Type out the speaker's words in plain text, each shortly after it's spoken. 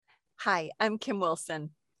Hi, I'm Kim Wilson.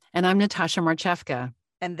 And I'm Natasha Marchevka.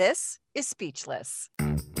 And this is Speechless.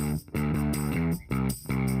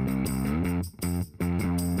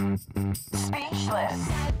 Speechless.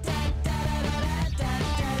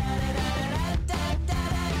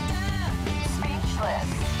 Speechless.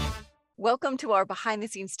 Welcome to our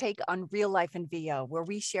behind-the-scenes take on real life in VO, where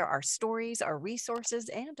we share our stories, our resources,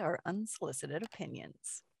 and our unsolicited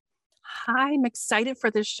opinions. Hi, I'm excited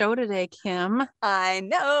for this show today, Kim. I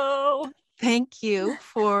know. Thank you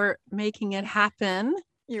for making it happen.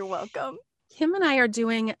 You're welcome. Kim and I are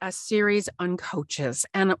doing a series on coaches,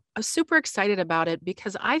 and I'm super excited about it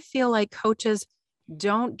because I feel like coaches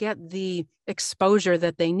don't get the exposure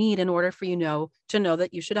that they need in order for to know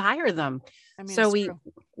that you should hire them. I mean, so true.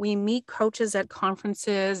 we meet coaches at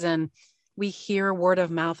conferences and we hear word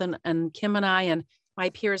of mouth, and Kim and I and my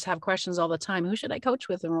peers have questions all the time. Who should I coach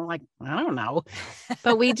with? And we're like, I don't know.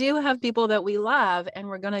 But we do have people that we love, and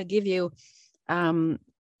we're going to give you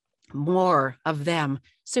more of them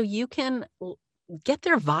so you can get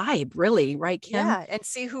their vibe, really, right, Kim? Yeah, and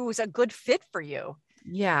see who's a good fit for you.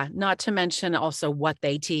 Yeah, not to mention also what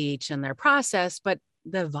they teach and their process, but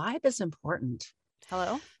the vibe is important.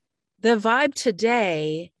 Hello? The vibe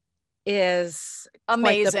today is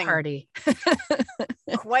amazing. Quite the party.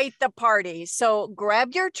 Quite the party. So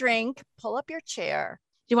grab your drink, pull up your chair.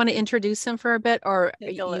 Do you want to introduce him for a bit, or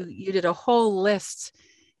you did a whole list?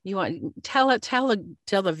 You want tell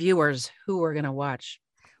the viewers who we're going to watch.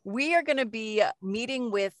 We are going to be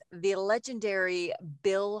meeting with the legendary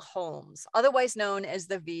Bill Holmes, otherwise known as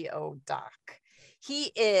the VO Doc.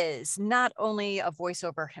 He is not only a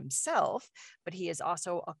voiceover himself, but he is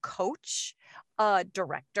also a coach, a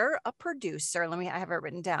director, a producer. I have it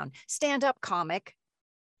written down. Stand-up comic,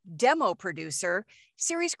 demo producer,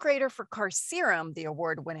 series creator for Car Serum, the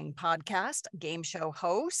award-winning podcast, game show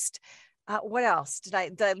host. What else? Did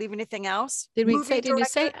I leave anything else? Did you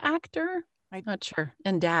say actor? I'm not sure.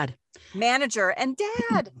 And dad. Manager and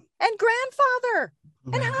dad and grandfather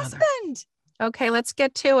and husband. Okay, let's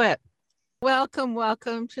get to it.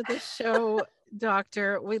 Welcome to the show,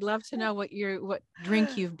 Doctor. We'd love to know what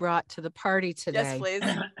drink you've brought to the party today. Yes, please.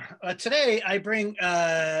 Today I bring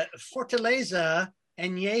Fortaleza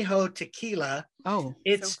Añejo tequila. Oh,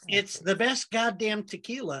 it's the best goddamn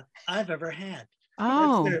tequila I've ever had.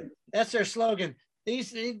 Oh, that's their slogan.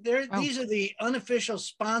 These are the unofficial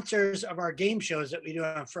sponsors of our game shows that we do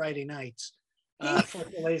on Friday nights.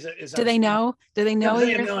 Fortaleza is. Do they know? Do they know? No,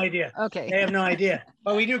 they have no idea. Okay, they have no idea.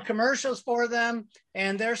 But we do commercials for them,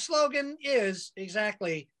 and their slogan is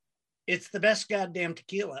exactly, "It's the best goddamn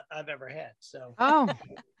tequila I've ever had." So. Oh,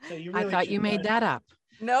 so you really I thought you made that up.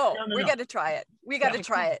 No, we got to try it. We got to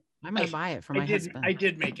try it. I'm gonna buy it for my husband. I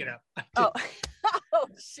did make it up. Oh. Oh,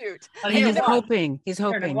 shoot. He's hoping. He's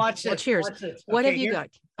hoping. Watch this. Well, cheers. Watch this. What have you got?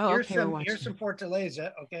 Oh, okay. Here's some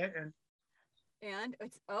Fortaleza. Okay. And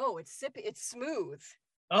it's sippy. It's smooth.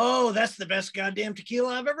 Oh, that's the best goddamn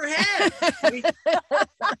tequila I've ever had.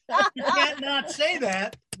 You can't not say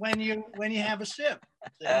that when you have a sip.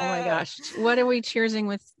 So. Oh my gosh. What are we cheersing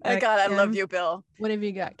with? Oh God, Kim? I love you, Bill. What have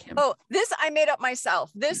you got, Kim? Oh, this I made up myself.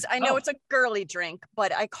 This, I know it's a girly drink,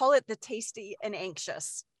 but I call it the Tasty and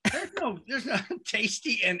Anxious. There's no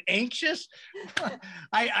Tasty and Anxious.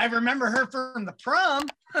 I remember her from the prom.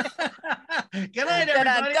 Good night,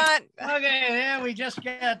 everybody. Okay, yeah, we just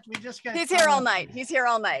got. He's here all night.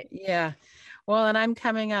 Yeah. Well, and I'm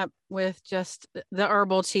coming up with just the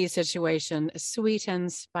herbal tea situation, sweet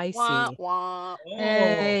and spicy. Wah, wah.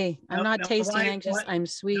 Hey, I'm not tasty and anxious. I'm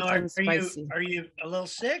sweet and spicy. Are you a little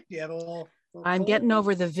sick? Do you have a little I'm getting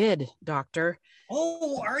over the vid, doctor.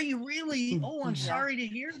 Oh, are you really? Oh, I'm sorry to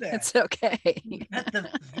hear that. It's okay. At the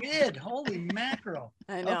vid, holy mackerel.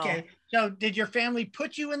 I know. Okay, so did your family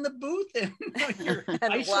put you in the booth and you're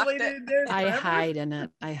isolated there? I hide in it.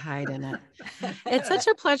 It's such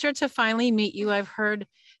a pleasure to finally meet you. I've heard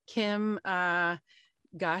Kim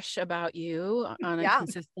gush about you on a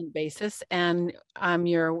consistent basis, and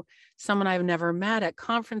you're someone I've never met at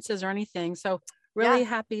conferences or anything. So really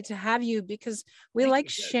happy to have you because we like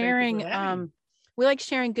sharing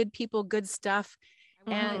good people, good stuff,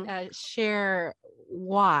 and share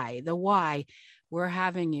the why we're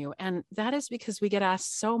having you. And that is because we get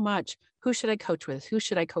asked so much, who should I coach with? Who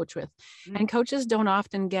should I coach with? And coaches don't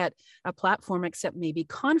often get a platform except maybe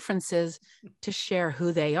conferences to share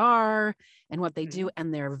who they are and what they do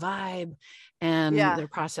and their vibe and their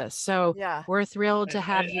process. So we're thrilled to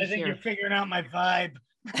have you I think here. You're figuring out my vibe.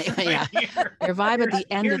 Yeah, your vibe at the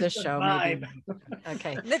end of the show. Maybe.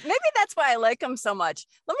 Okay. Maybe that's why I like him so much.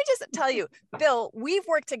 Let me just tell you, Bill, we've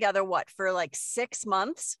worked together for like 6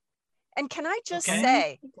 months. And can I just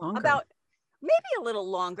say maybe a little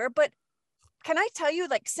longer, but can I tell you,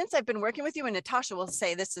 like, since I've been working with you, and Natasha will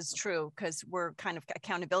say this is true because we're kind of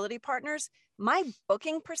accountability partners, my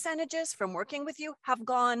booking percentages from working with you have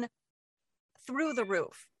gone through the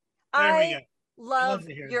roof. I love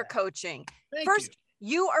your coaching. Thank First,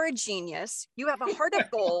 you are a genius. You have a heart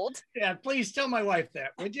of gold. Yeah, please tell my wife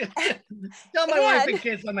that, would you? Tell my wife and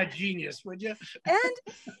kids I'm a genius, would you?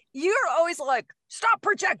 And you're always like, stop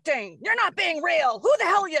projecting. You're not being real. Who the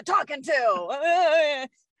hell are you talking to?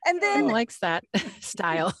 And then likes that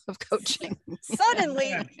style of coaching.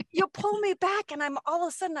 Suddenly you pull me back and I'm all of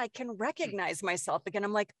a sudden I can recognize myself again.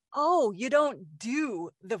 I'm like, oh, you don't do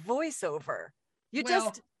the voiceover. You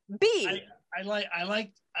just be. I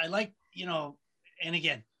like, you know, and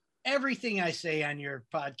again, everything I say on your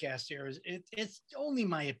podcast here is it's only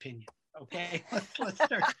my opinion. Okay. Let's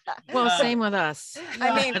start. Well, same with us.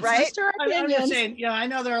 I mean, right? I'm just saying, you know, I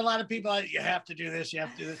know there are a lot of people, you have to do this, you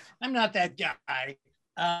have to do this. I'm not that guy.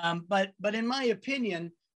 But in my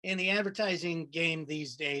opinion, in the advertising game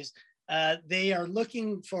these days, they are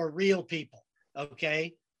looking for real people.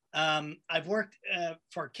 Okay. I've worked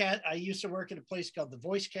I used to work at a place called the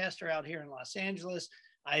Voicecaster out here in Los Angeles.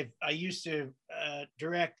 I used to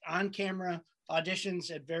direct on-camera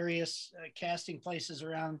auditions at various casting places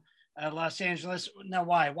around Los Angeles. Now,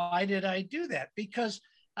 why did I do that? Because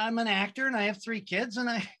I'm an actor and I have 3 kids and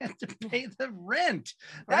I have to pay the rent.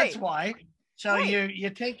 That's why. So you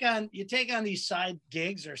take on these side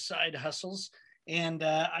gigs or side hustles, and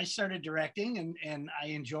I started directing, and I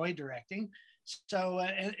enjoy directing. So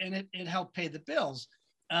and it helped pay the bills.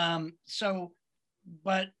 So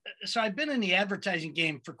I've been in the advertising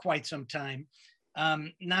game for quite some time,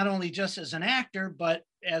 not only just as an actor, but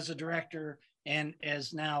as a director and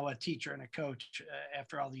as now a teacher and a coach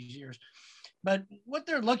after all these years. But what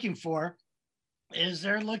they're looking for is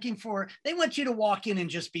they want you to walk in and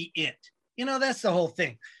just be it. You know, that's the whole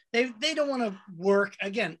thing. They don't want to work.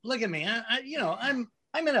 Again, look at me.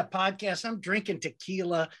 I'm in a podcast. I'm drinking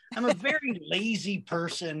tequila. I'm a very lazy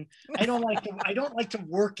person. I don't like to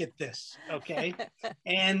work at this. Okay.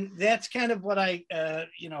 And that's kind of what I,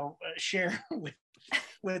 share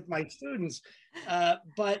with my students.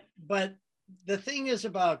 But the thing is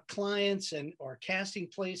about clients or casting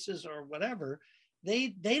places or whatever,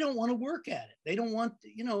 they don't want to work at it. They don't want,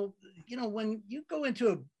 when you go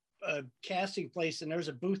into a casting place and there's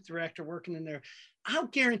a booth director working in there, I'll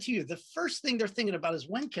guarantee you the first thing they're thinking about is,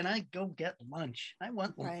 when can I go get lunch? I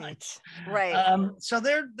want lunch. Right. So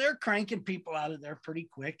they're cranking people out of there pretty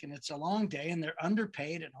quick, and it's a long day, and they're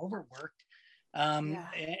underpaid and overworked.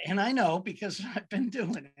 And I know because I've been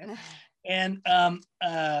doing it. And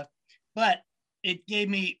but it gave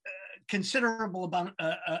me considerable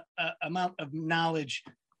amount of knowledge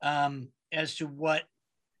as to what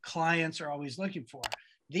clients are always looking for.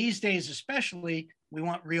 These days, especially, we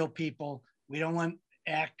want real people. We don't want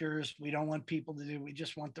actors. We don't want people to do. We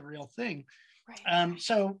just want the real thing. Right.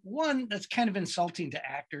 So one, that's kind of insulting to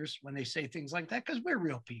actors when they say things like that, because we're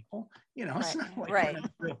real people. You know, it's not like we're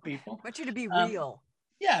not real people. I want you to be real.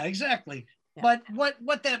 Yeah, exactly. Yeah. But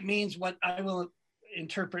what that means, what I will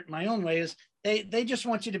interpret my own way, is they just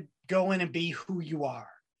want you to go in and be who you are.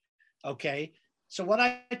 Okay. So what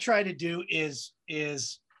I try to do is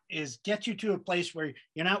get you to a place where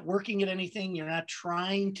you're not working at anything. You're not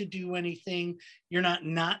trying to do anything. You're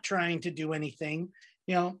not trying to do anything.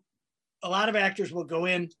 You know, a lot of actors will go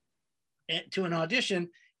in to an audition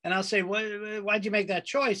and I'll say, why'd you make that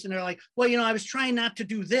choice? And they're like, well, I was trying not to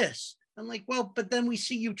do this. I'm like, well, but then we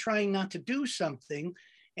see you trying not to do something,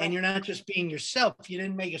 and you're not just being yourself. You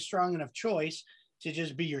didn't make a strong enough choice to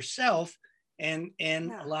just be yourself. And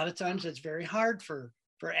a lot of times it's very hard for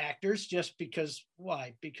actors, just because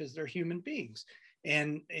why? Because they're human beings,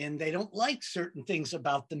 and they don't like certain things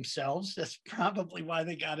about themselves. That's probably why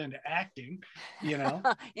they got into acting,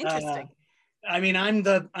 Interesting. I mean, I'm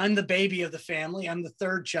the baby of the family. I'm the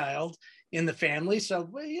third child in the family. So,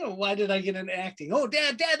 why did I get into acting? Oh,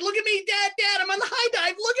 dad, look at me, dad, I'm on the high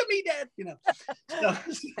dive. Look at me, dad.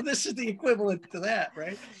 So this is the equivalent to that,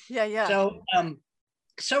 right? Yeah.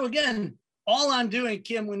 So again, all I'm doing,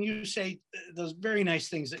 Kim, when you say those very nice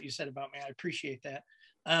things that you said about me, I appreciate that,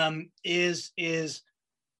 is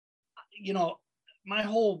my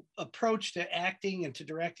whole approach to acting and to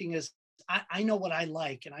directing is I know what I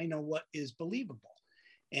like and I know what is believable.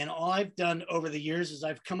 And all I've done over the years is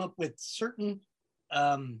I've come up with certain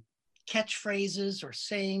catchphrases or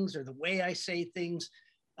sayings or the way I say things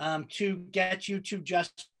to get you to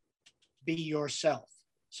just be yourself.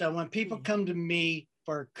 So when people come to me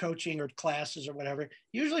for coaching or classes or whatever,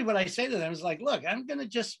 usually what I say to them is like, look, I'm going to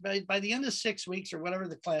just, by the end of 6 weeks or whatever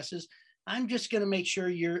the class is, I'm just going to make sure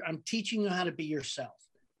I'm teaching you how to be yourself.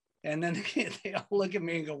 And then they all look at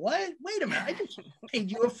me and go, what? Wait a minute. I just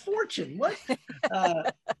paid you a fortune. What?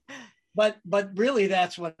 But really,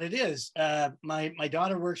 that's what it is. My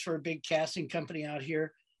daughter works for a big casting company out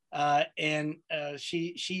here. And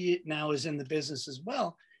she now is in the business as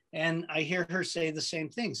well. And I hear her say the same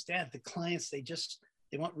things. Dad, the clients, they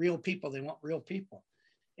want real people. They want real people.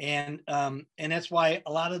 And that's why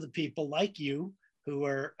a lot of the people like you who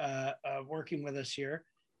are working with us here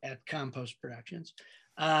at Compost Productions,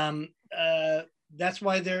 that's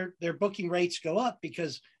why their booking rates go up,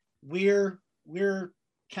 because we're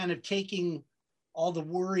kind of taking all the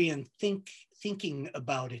worry and thinking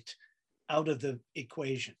about it out of the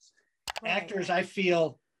equation. Right. Actors, I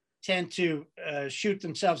feel, tend to shoot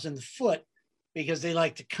themselves in the foot because they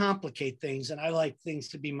like to complicate things, and I like things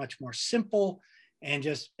to be much more simple and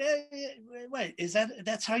just, wait,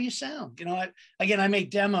 that's how you sound? You know, I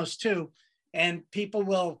make demos too, and people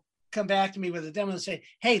will come back to me with a demo and say,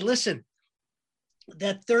 hey, listen,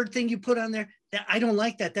 that third thing you put on there, I don't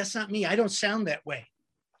like that. That's not me. I don't sound that way.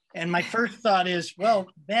 And my first thought is, well,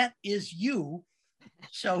 that is you.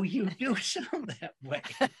 So you do sound that way.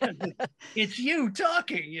 It's you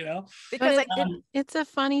talking, you know. Because it's a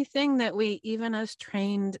funny thing that we, even as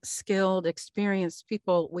trained, skilled, experienced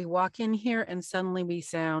people, we walk in here and suddenly we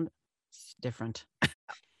sound different.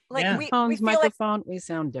 Like microphone, we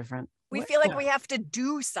sound different. We feel like we have to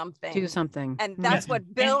do something. And that's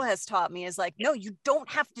what Bill has taught me, is like, no, you don't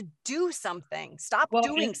have to do something. Stop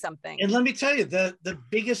doing something. And let me tell you, the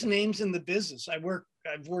biggest names in the business, I've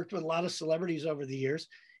worked with a lot of celebrities over the years,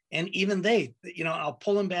 and even they, you know, I'll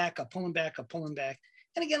pull them back.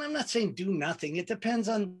 And again, I'm not saying do nothing. It depends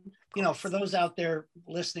on, you know, for those out there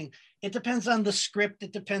listening, it depends on the script.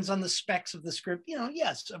 It depends on the specs of the script. You know,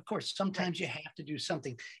 yes, of course, sometimes you have to do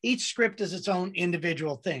something. Each script is its own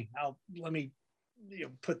individual thing. Let me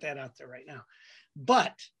put that out there right now.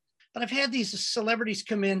 But I've had these celebrities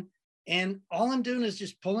come in, and all I'm doing is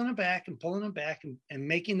just pulling them back and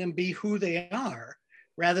making them be who they are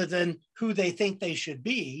rather than who they think they should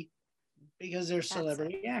be, because they're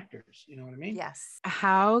celebrity actors. You know what I mean? Yes.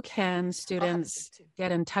 How can students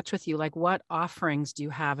get in touch with you? Like, what offerings do you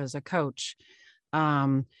have as a coach?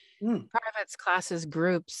 Privates, classes,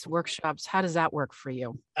 groups, workshops. How does that work for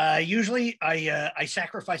you? Usually I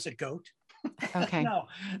sacrifice a goat. Okay.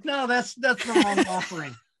 No, that's the wrong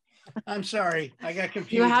offering. I'm sorry. I got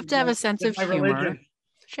confused. You have to have a sense of humor.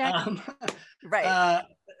 Check. Right.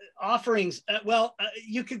 Offerings.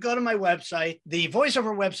 You could go to my website. The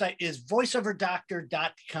Voiceover website is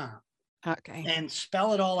voiceoverdoctor.com. Okay. And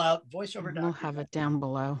spell it all out. Voiceover. We'll have it down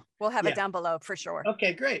below. We'll have it down below for sure.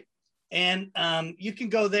 Okay, great. And you can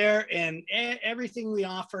go there, and everything we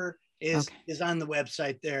offer is on the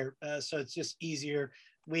website there. So it's just easier.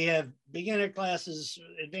 We have beginner classes,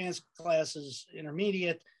 advanced classes,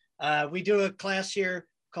 intermediate. We do a class here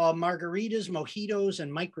called Margaritas, Mojitos,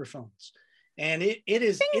 and Microphones. And it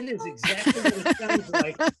is exactly what it sounds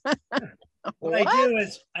like. What I do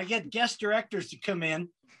is I get guest directors to come in,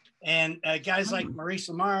 and guys like Maurice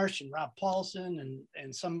LaMarche and Rob Paulson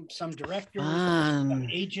and some directors, some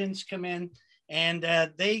agents come in, and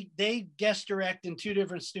they guest direct in 2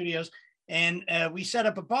 different studios. And we set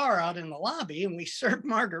up a bar out in the lobby, and we serve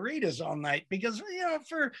margaritas all night, because, you know,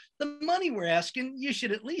 for the money we're asking, you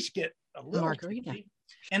should at least get a little margarita.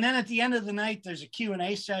 And then at the end of the night, there's a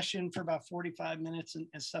Q&A session for about 45 minutes and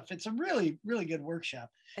stuff. It's a really, really good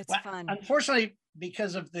workshop. It's fun. Unfortunately,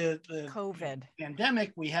 because of the COVID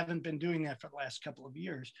pandemic, we haven't been doing that for the last couple of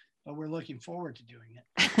years, but we're looking forward to doing it.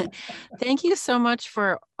 Thank you so much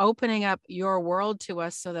for opening up your world to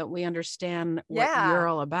us so that we understand what you're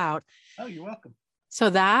all about. Oh, you're welcome. So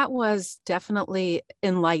that was definitely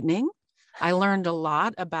enlightening. I learned a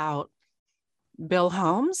lot about Bill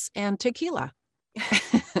Holmes and tequila.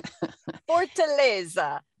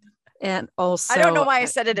 Fortaleza. And also, I don't know why I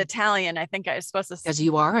said it Italian. I think I was supposed to say, because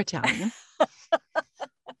you are Italian.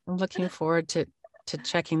 I'm looking forward to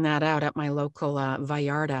checking that out at my local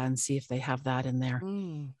Vallarta and see if they have that in there.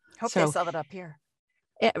 Hope they sell it up here.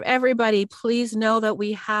 Everybody, please know that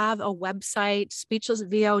we have a website,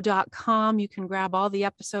 speechlessvo.com. You can grab all the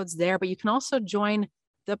episodes there, but you can also join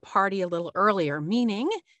the party a little earlier, meaning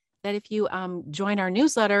that if you join our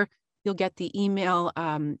newsletter, you'll get the email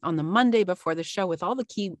on the Monday before the show with all the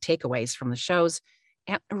key takeaways from the shows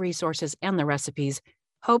and the resources and the recipes.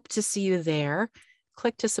 Hope to see you there.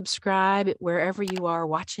 Click to subscribe wherever you are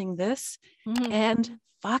watching this. And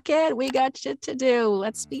fuck it, we got shit to do.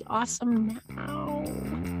 Let's be awesome now.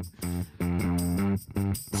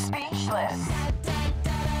 Speechless.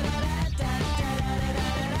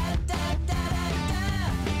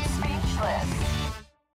 Bliss.